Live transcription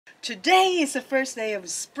Today is the first day of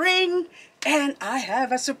spring and I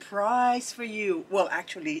have a surprise for you. Well,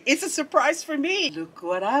 actually, it's a surprise for me. Look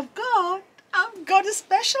what I've got. I've got a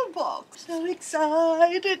special box. So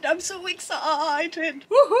excited. I'm so excited.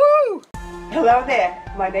 Woohoo! Hello there.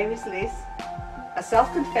 My name is Liz, a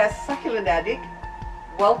self-confessed succulent addict.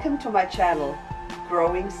 Welcome to my channel,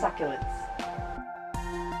 Growing Succulents.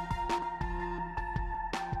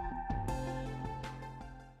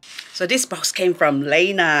 So this box came from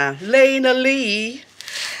Layna Lee.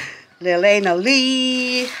 Layna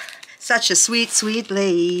Lee. Such a sweet, sweet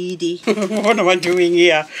lady. What am I doing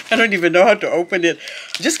here? I don't even know how to open it.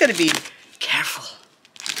 I'm just gonna be careful.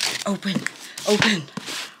 Open.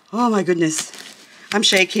 Oh my goodness. I'm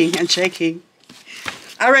shaking and shaking.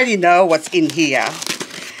 I already know what's in here.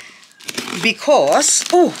 Because,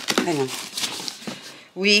 oh, hang on.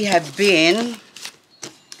 We have been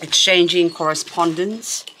exchanging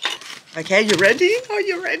correspondence. Okay, you ready? Are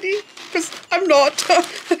you ready? Because I'm not.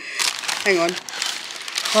 Hang on.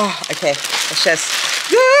 Oh, okay. It's just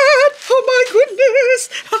that. Oh my goodness.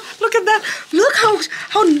 Look at that. Look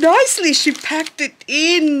how nicely she packed it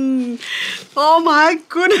in. Oh my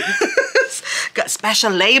goodness. Got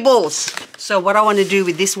special labels. So what I want to do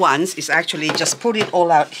with these ones is actually just put it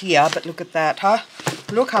all out here. But look at that, huh?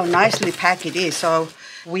 Look how nicely packed it is. So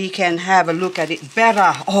we can have a look at it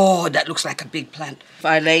better. Oh, that looks like a big plant. If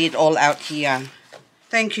I lay it all out here.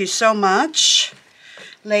 Thank you so much,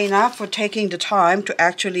 Layna, for taking the time to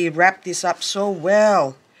actually wrap this up so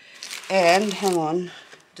well. And hang on,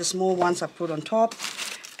 the small ones I put on top.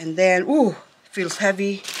 And then, ooh, feels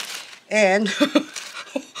heavy. And,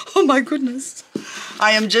 oh my goodness.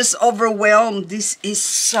 I am just overwhelmed. This is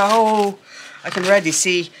so... I can already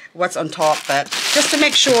see what's on top, but just to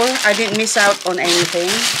make sure I didn't miss out on anything.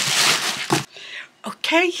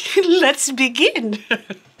 Okay, let's begin.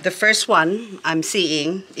 The first one I'm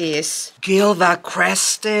seeing is Gilva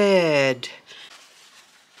crested.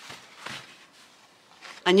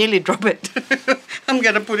 I nearly dropped it. I'm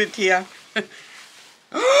gonna put it here.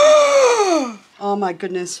 Oh my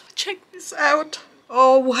goodness. Check this out.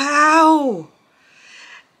 Oh wow.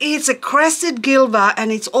 It's a crested Gilva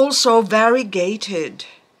and it's also variegated.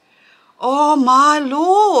 Oh my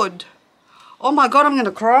lord. Oh my god, I'm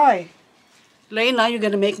gonna cry. Layna, you're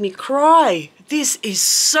gonna make me cry. This is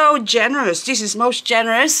so generous. This is most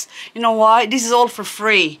generous. You know why? This is all for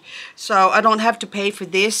free. So I don't have to pay for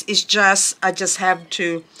this. It's just, I just have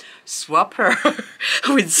to swap her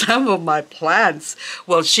with some of my plants.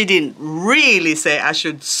 Well, she didn't really say I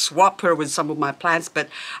should swap her with some of my plants, but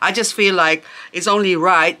I just feel like it's only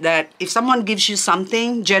right that if someone gives you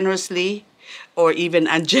something generously or even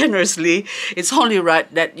ungenerously, it's only right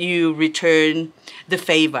that you return the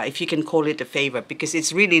favor, if you can call it a favor, because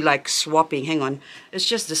it's really like swapping. Hang on, it's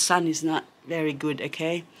just the sun is not very good,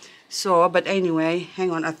 okay? So, but anyway,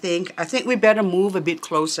 hang on, I think we better move a bit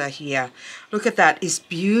closer here. Look at that, it's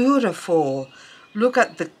beautiful. Look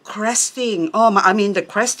at the cresting. Oh, I mean the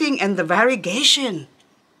cresting and the variegation.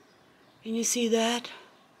 Can you see that?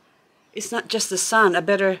 It's not just the sun. I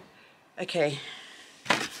better, okay.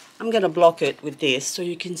 I'm gonna block it with this so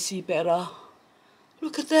you can see better.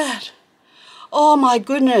 Look at that. Oh my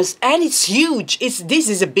goodness, and it's huge. This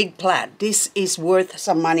is a big plant. This is worth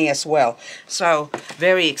some money as well. So,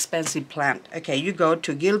 very expensive plant. Okay, you go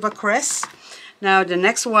to Gilva crest. Now the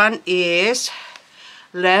next one is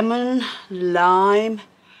lemon lime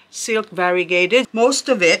silk variegated. Most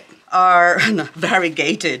of it are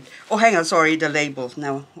variegated. Oh, hang on, sorry, the label.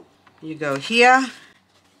 Now you go here.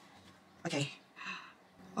 Okay.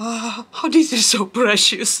 Oh, this is so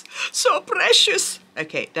precious. So precious.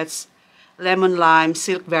 Okay, that's lemon lime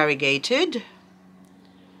silk variegated.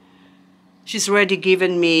 She's already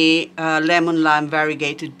given me lemon lime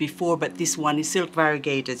variegated before, but this one is silk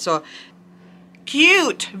variegated. So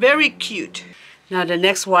cute, very cute. Now the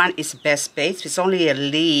next one is Bess base. It's only a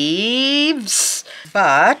leaves,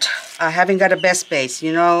 but I haven't got a Bess base.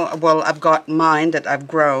 You know, well, I've got mine that I've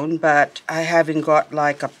grown, but I haven't got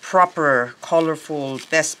like a proper colorful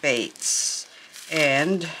Bess base.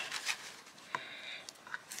 And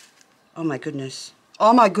oh my goodness.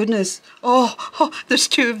 Oh my goodness. Oh, there's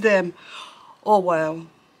two of them. Oh wow.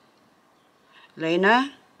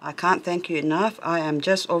 Layna, I can't thank you enough. I am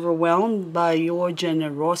just overwhelmed by your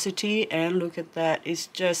generosity. And look at that. It's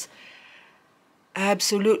just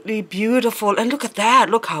absolutely beautiful. And look at that.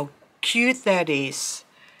 Look how cute that is.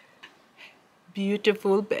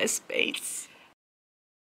 Beautiful Bess base.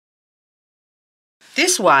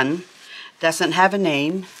 This one doesn't have a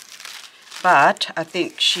name. But I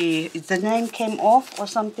think the name came off or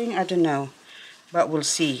something, I don't know. But we'll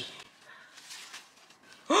see.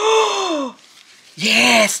 Oh,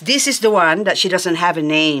 Yes, this is the one that she doesn't have a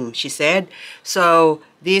name, she said. So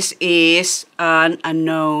this is an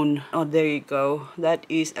unknown. Oh, there you go. That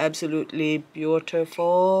is absolutely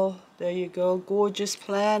beautiful. There you go. Gorgeous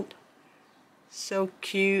plant. So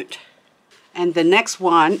cute. And the next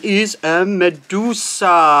one is a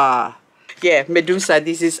Medusa. Yeah, Medusa.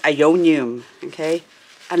 This is Aeonium. Okay.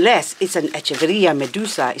 Unless it's an Echeveria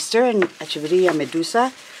Medusa. Is there an Echeveria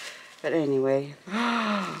Medusa? But anyway.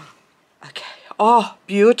 Okay. Oh,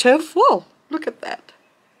 beautiful. Look at that.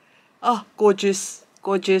 Oh, gorgeous.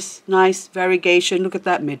 Gorgeous. Nice variegation. Look at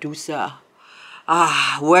that Medusa.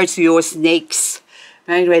 Ah, where's your snakes?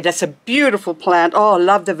 Anyway, that's a beautiful plant. Oh, I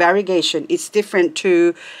love the variegation. It's different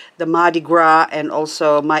to the Mardi Gras and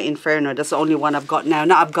also my Inferno. That's the only one I've got now.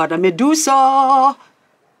 Now I've got a Medusa.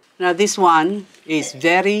 Now this one is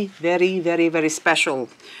very, very, very, very special.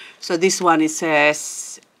 So this one, it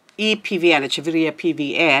says EPVN, Echeveria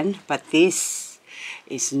PVN, but this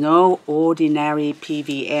is no ordinary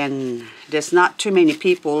PVN. There's not too many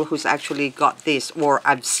people who's actually got this, or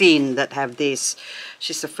I've seen that have this.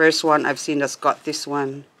 She's the first one I've seen that's got this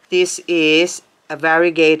one. This is a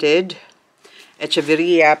variegated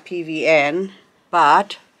Echeveria PVN,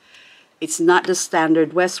 but it's not the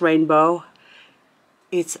standard West Rainbow.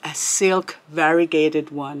 It's a silk variegated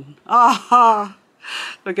one. Ah,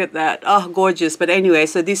 look at that. Oh, gorgeous. But anyway,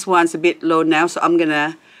 so this one's a bit low now, so I'm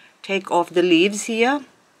gonna take off the leaves here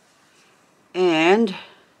and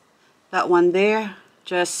that one there,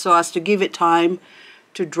 just so as to give it time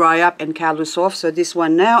to dry up and callus off. So this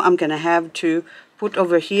one now I'm gonna have to put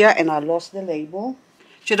over here, and I lost the label.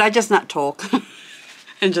 Should I just not talk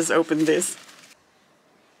and just open this?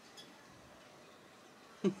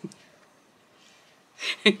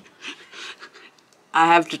 I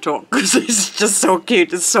have to talk because it's just so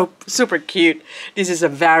cute. It's so super cute. This is a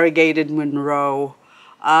variegated Monroe.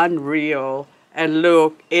 Unreal. And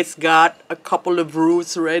look, it's got a couple of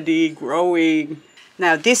roots ready growing.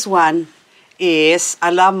 Now this one is,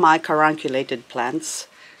 I love my carunculated plants.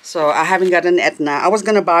 So I haven't got an Etna. I was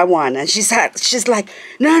gonna buy one, and she's like,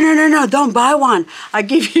 no, don't buy one. I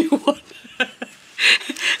give you one.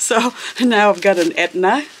 So now I've got an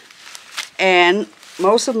Etna, and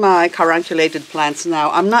most of my carunculated plants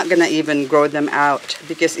now, I'm not gonna even grow them out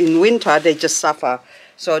because in winter they just suffer.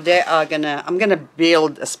 So I'm gonna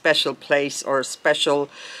build a special place, or special,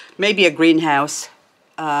 maybe a greenhouse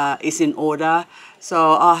is in order. So,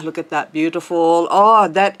 oh, look at that, beautiful. Oh,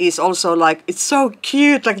 that is also like, it's so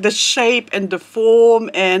cute, like the shape and the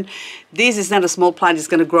form. And this is not a small plant, it's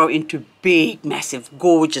gonna grow into big, massive,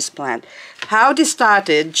 gorgeous plant. How this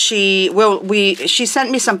started, she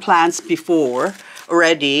sent me some plants before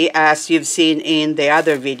already, as you've seen in the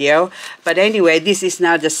other video. But anyway, this is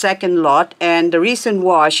now the second lot, and the reason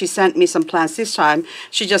why she sent me some plants this time,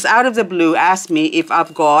 she just out of the blue asked me if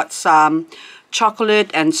I've got some chocolate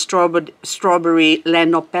and strawberry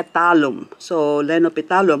Lenopetalum. So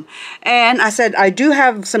Lenopetalum. And I said, I do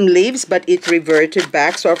have some leaves, but it reverted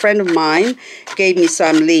back. So a friend of mine gave me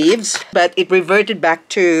some leaves, but it reverted back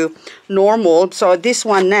to normal. So this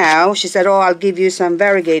one now, she said, oh, I'll give you some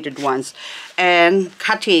variegated ones and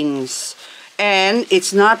cuttings. And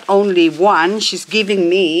it's not only one, she's giving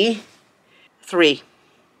me 3.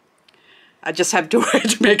 I just have to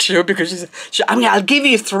wait to make sure, because I'll give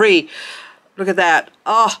you 3. Look at that.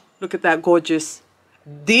 Oh, look at that, gorgeous.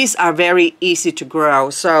 These are very easy to grow.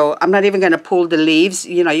 So I'm not even going to pull the leaves.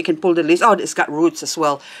 You know, you can pull the leaves. Oh, it's got roots as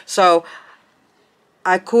well. So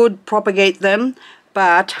I could propagate them,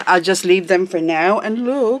 but I'll just leave them for now. And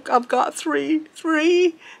look, I've got 3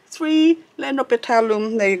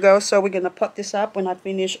 Lenopetalum. There you go. So we're going to put this up when I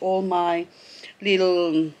finish all my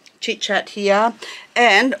little chit-chat here.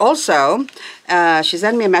 And also she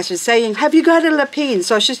sent me a message saying, have you got a Lapine?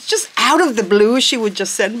 So she's just out of the blue, she would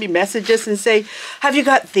just send me messages and say, have you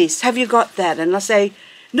got this, have you got that? And I'll say,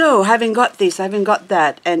 no, I haven't got this, I haven't got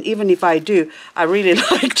that. And even if I do, I really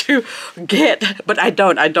like to get, but I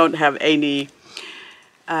don't have any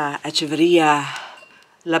Echeveria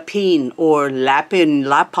Lapine or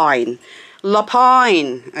Lapine.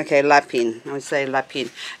 Okay, Lapine. I would say Lapine.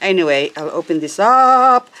 Anyway, I'll open this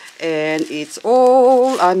up, and it's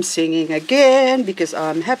all, I'm singing again because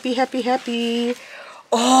I'm happy, happy, happy.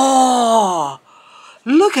 Oh,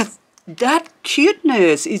 look at that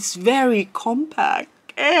cuteness. It's very compact,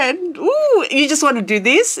 and ooh, you just want to do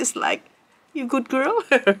this. It's like, you good girl.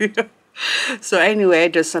 So anyway,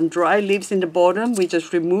 there's some dry leaves in the bottom. We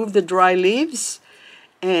just remove the dry leaves,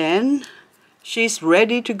 and she's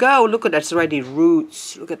ready to go. Look at that, it's already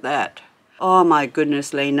roots. Look at that. Oh my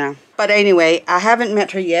goodness, Layna. But anyway, I haven't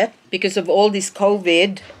met her yet because of all this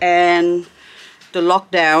COVID and the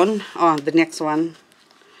lockdown. Oh, the next one.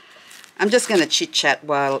 I'm just gonna chit chat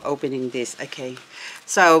while opening this. Okay,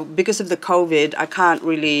 so because of the COVID, I can't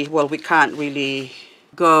really, well, we can't really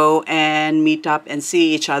go and meet up and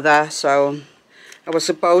see each other. So I was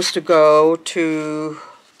supposed to go to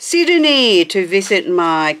Sydney to visit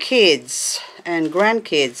my kids and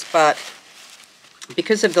grandkids, but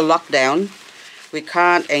because of the lockdown, we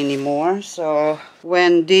can't anymore. So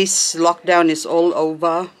when this lockdown is all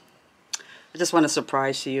over, I just want to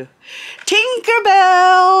surprise you.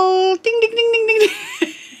 Tinkerbell! Ding, ding, ding, ding, ding, ding.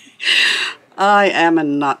 I am a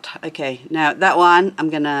nut. Okay, now that one, I'm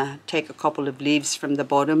gonna take a couple of leaves from the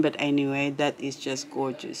bottom, but anyway, that is just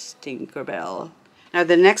gorgeous. Tinkerbell. Now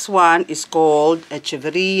the next one is called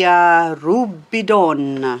Echeveria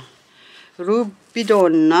rubidona.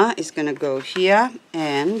 Rubidona is gonna go here,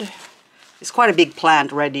 and it's quite a big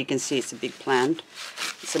plant already. You can see it's a big plant.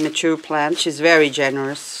 It's a mature plant. She's very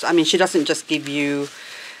generous. I mean, she doesn't just give you,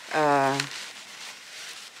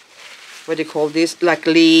 what do you call this? Like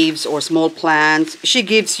leaves or small plants. She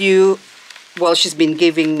gives you, well, she's been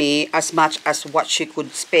giving me as much as what she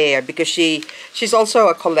could spare, because she's also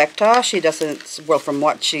a collector. She doesn't, well, from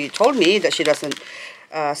what she told me, that she doesn't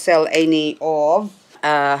sell any of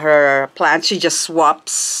her plants. She just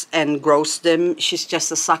swaps and grows them. She's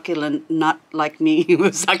just a succulent nut like me,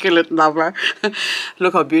 a succulent lover.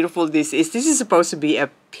 Look how beautiful this is. This is supposed to be a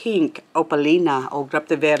pink opalina or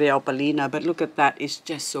Echeveria opalina, but look at that. It's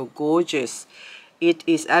just so gorgeous. It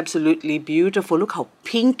is absolutely beautiful. Look how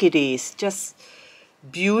pink it is. Just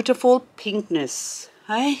beautiful pinkness,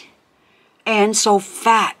 hey? And so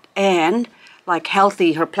fat and like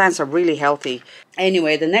healthy. Her plants are really healthy.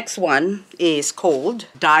 Anyway, the next one is called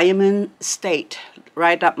Diamond State.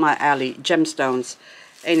 Right up my alley. Gemstones.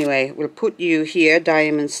 Anyway, we'll put you here,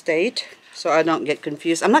 Diamond State, so I don't get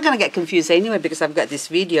confused. I'm not going to get confused anyway, because I've got this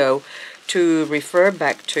video to refer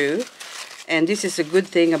back to. And this is a good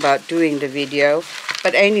thing about doing the video.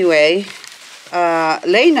 But anyway,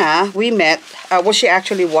 Layna, we met, well, she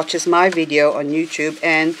actually watches my video on YouTube,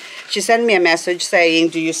 and she sent me a message saying,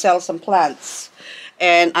 do you sell some plants?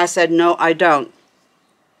 And I said, no, I don't.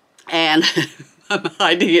 And I'm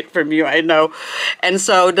hiding it from you, I know. And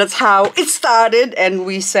so that's how it started, and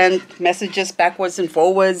we sent messages backwards and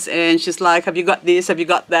forwards, and she's like, have you got this, have you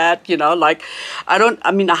got that, you know, like, I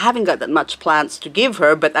haven't got that much plants to give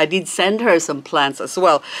her, but I did send her some plants as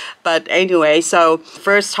well. But anyway, so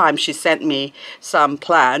first time she sent me some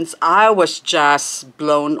plants, I was just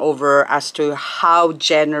blown over as to how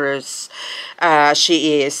generous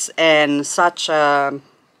she is, and such a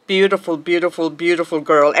beautiful, beautiful, beautiful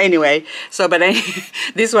girl. Anyway, so but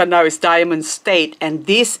this one now is Diamond State, and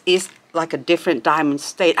this is like a different Diamond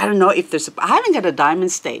State. I don't know if there's, I haven't got a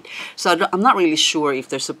Diamond State, so I'm not really sure if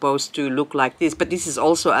they're supposed to look like this, but this is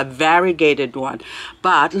also a variegated one.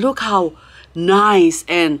 But look how nice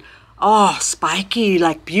and oh, spiky,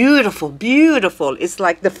 like beautiful, beautiful. It's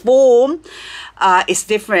like the form is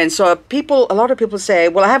different. So a lot of people say,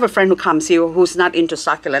 well, I have a friend who comes here who's not into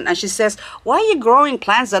succulent, and she says, why are you growing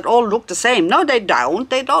plants that all look the same? No, they don't.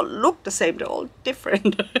 They don't look the same. They're all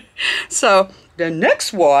different. So the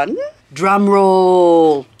next one, drum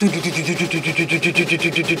roll.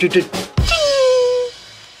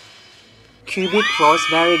 Cubic frost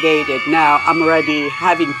variegated. Now I'm already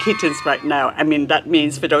having kittens right now. I mean, that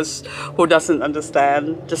means, for those who doesn't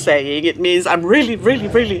understand the saying, it means I'm really, really,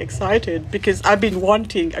 really excited, because I've been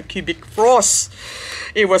wanting a cubic frost.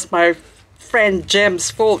 It was my friend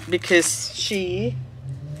Jem's fault, because she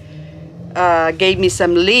gave me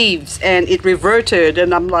some leaves and it reverted,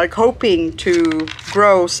 and I'm like hoping to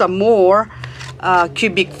grow some more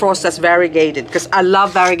cubic frost that's variegated, because I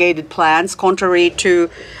love variegated plants, contrary to,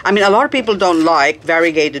 I mean, a lot of people don't like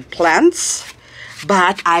variegated plants,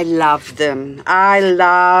 but I love them. I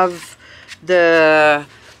love the,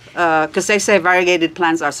 because they say variegated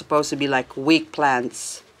plants are supposed to be like weak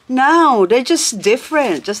plants. No, they're just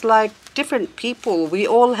different, just like different people. We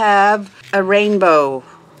all have a rainbow.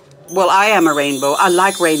 Well, I am a rainbow. I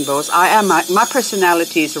like rainbows. My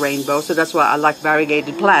personality is rainbow, so that's why I like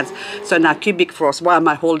variegated plants. So now cubic frost, why am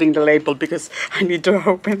I holding the label? Because I need to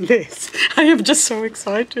open this. I am just so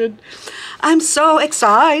excited. I'm so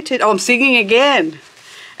excited. Oh, I'm singing again.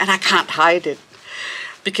 And I can't hide it.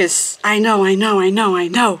 Because I know.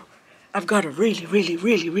 I've got a really, really,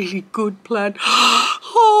 really, really good plant.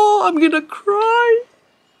 Oh, I'm gonna cry.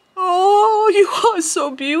 Oh, you are so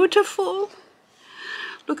beautiful.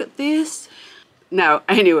 Look at this. Now,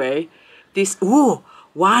 anyway, this, ooh,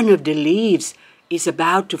 one of the leaves is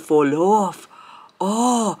about to fall off.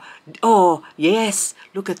 Oh, yes,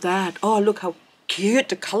 look at that. Oh, look how cute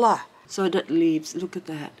the color. So that leaves, look at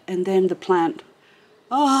that. And then the plant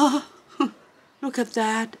Oh, look at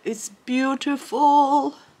that. It's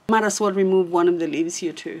beautiful. Might as well remove one of the leaves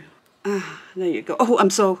here too. Ah, there you go. Oh, I'm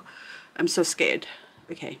so scared.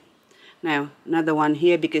 Okay. Now, another one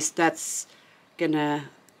here because that's gonna,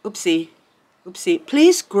 oopsie.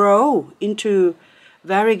 Please grow into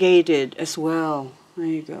variegated as well. There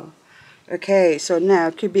you go. Okay, so now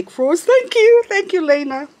cubic frost. Thank you,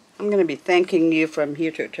 Layna. I'm gonna be thanking you from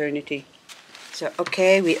here to eternity. So,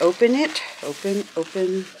 okay, we open it.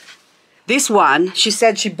 Open. This one, she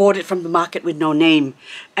said she bought it from the market with no name.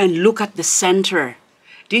 And look at the center.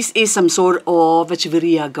 This is some sort of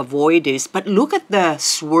Echeveria Agavoides, but look at the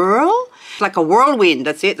swirl. Like a whirlwind,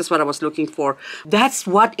 that's it, that's what I was looking for. That's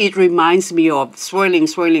what it reminds me of, swirling.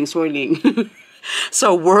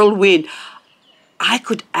 So whirlwind. I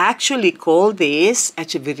could actually call this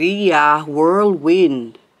Echeveria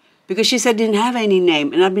Whirlwind because she said it didn't have any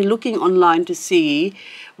name, and I've been looking online to see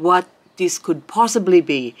what this could possibly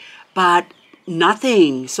be, but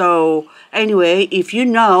nothing. So anyway, if you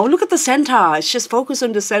know, look at the center. It's just focus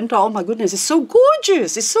on the center. Oh my goodness, it's so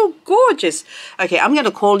gorgeous. It's so gorgeous. Okay, I'm going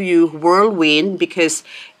to call you Whirlwind because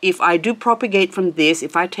if I do propagate from this,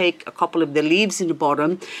 if I take a couple of the leaves in the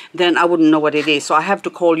bottom, then I wouldn't know what it is. So I have to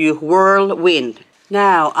call you Whirlwind.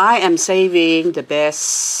 Now, I am saving the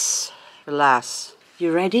best for last.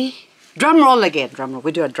 You ready? Drum roll again. Drum roll.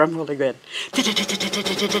 We do a drum roll again.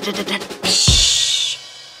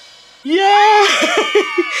 Yeah!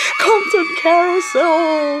 Compton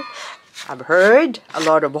Carousel! I've heard a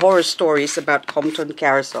lot of horror stories about Compton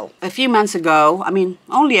Carousel. A few months ago, I mean,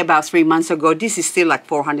 only about 3 months ago, this is still like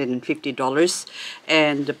 $450.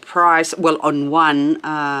 And the price, well, on one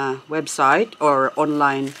website or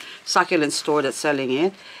online succulent store that's selling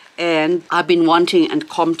it. And I've been wanting a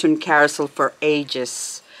Compton Carousel for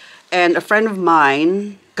ages. And a friend of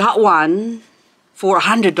mine got one for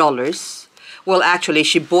 $100. Well, actually,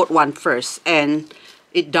 she bought one first, and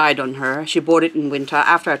it died on her. She bought it in winter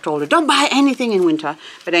after I told her, don't buy anything in winter.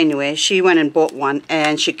 But anyway, she went and bought one,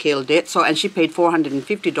 and she killed it. So, and she paid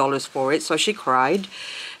 $450 for it, so she cried.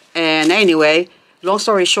 And anyway, long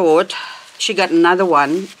story short, she got another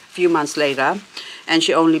one a few months later, and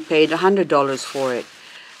she only paid $100 for it.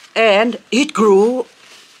 And it grew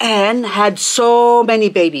and had so many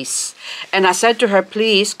babies. And I said to her,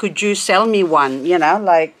 please, could you sell me one? You know,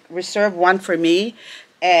 like reserve one for me,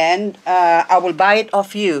 and I will buy it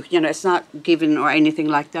off you. You know, it's not given or anything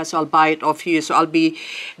like that, so I'll buy it off you. So I'll be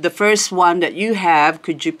the first one that you have.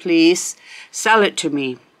 Could you please sell it to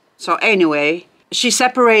me? So anyway, she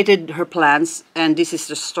separated her plants, and this is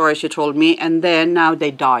the story she told me, and then now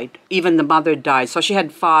they died. Even the mother died. So she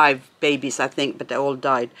had 5 babies, I think, but they all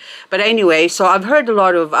died. But anyway, so I've heard a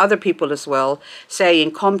lot of other people as well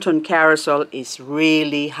saying Compton Carousel is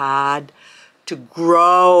really hard to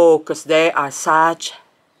grow because they are such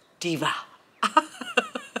diva.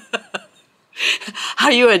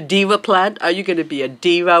 Are you a diva plant? Are you going to be a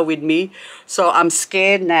diva with me? So I'm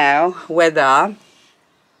scared now whether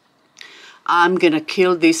I'm going to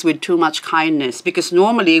kill this with too much kindness, because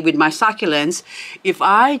normally with my succulents, if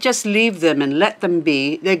I just leave them and let them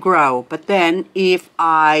be, they grow. But then if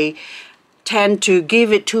I tend to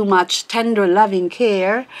give it too much tender, loving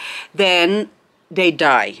care, then they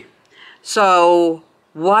die. So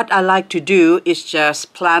what I like to do is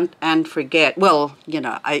just plant and forget. Well, you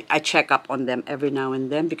know, I check up on them every now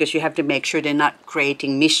and then because you have to make sure they're not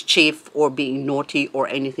creating mischief or being naughty or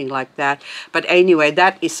anything like that. But anyway,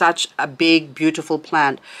 that is such a big, beautiful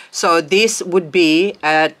plant. So this would be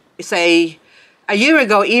at, say, a year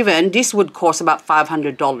ago even, this would cost about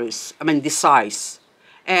 $500. I mean, this size.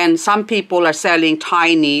 And some people are selling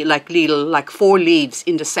tiny, like little, like 4 leaves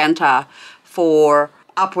in the center for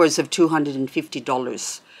upwards of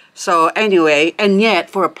 $250. So anyway, and yet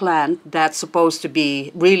for a plant that's supposed to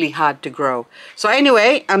be really hard to grow. So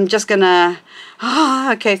anyway, I'm just gonna,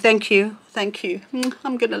 okay, thank you.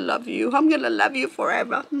 I'm gonna love you. I'm gonna love you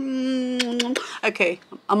forever. Okay,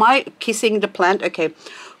 am I kissing the plant? Okay,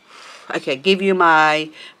 give you my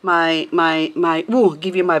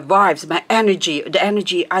give you my vibes, my energy, the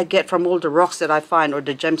energy I get from all the rocks that I find or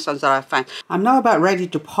the gemstones that I find. I'm now about ready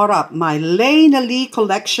to pot up my Layna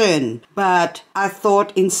collection, but I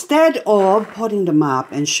thought instead of potting them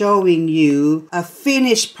up and showing you a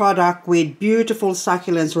finished product with beautiful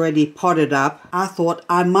succulents already potted up, I thought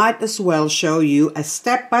I might as well show you a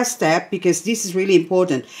step-by-step, because this is really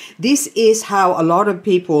important. This is how a lot of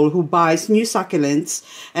people who buy new succulents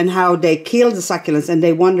and how they kill the succulents and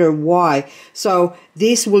they want wonder why. So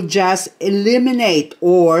this will just eliminate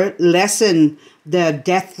or lessen the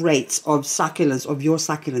death rates of succulents, of your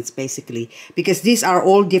succulents basically, because these are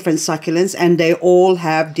all different succulents and they all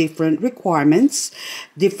have different requirements,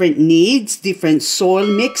 different needs, different soil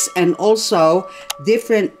mix, and also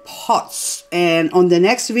different pots. And on the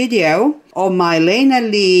next video of my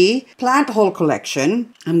Layna plant haul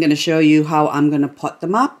collection, I'm going to show you how I'm going to pot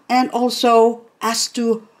them up and also as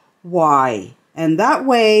to why. And that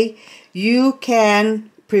way you can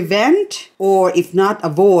prevent, or if not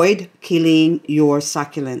avoid, killing your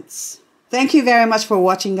succulents. Thank you very much for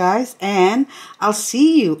watching, guys, and I'll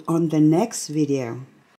see you on the next video.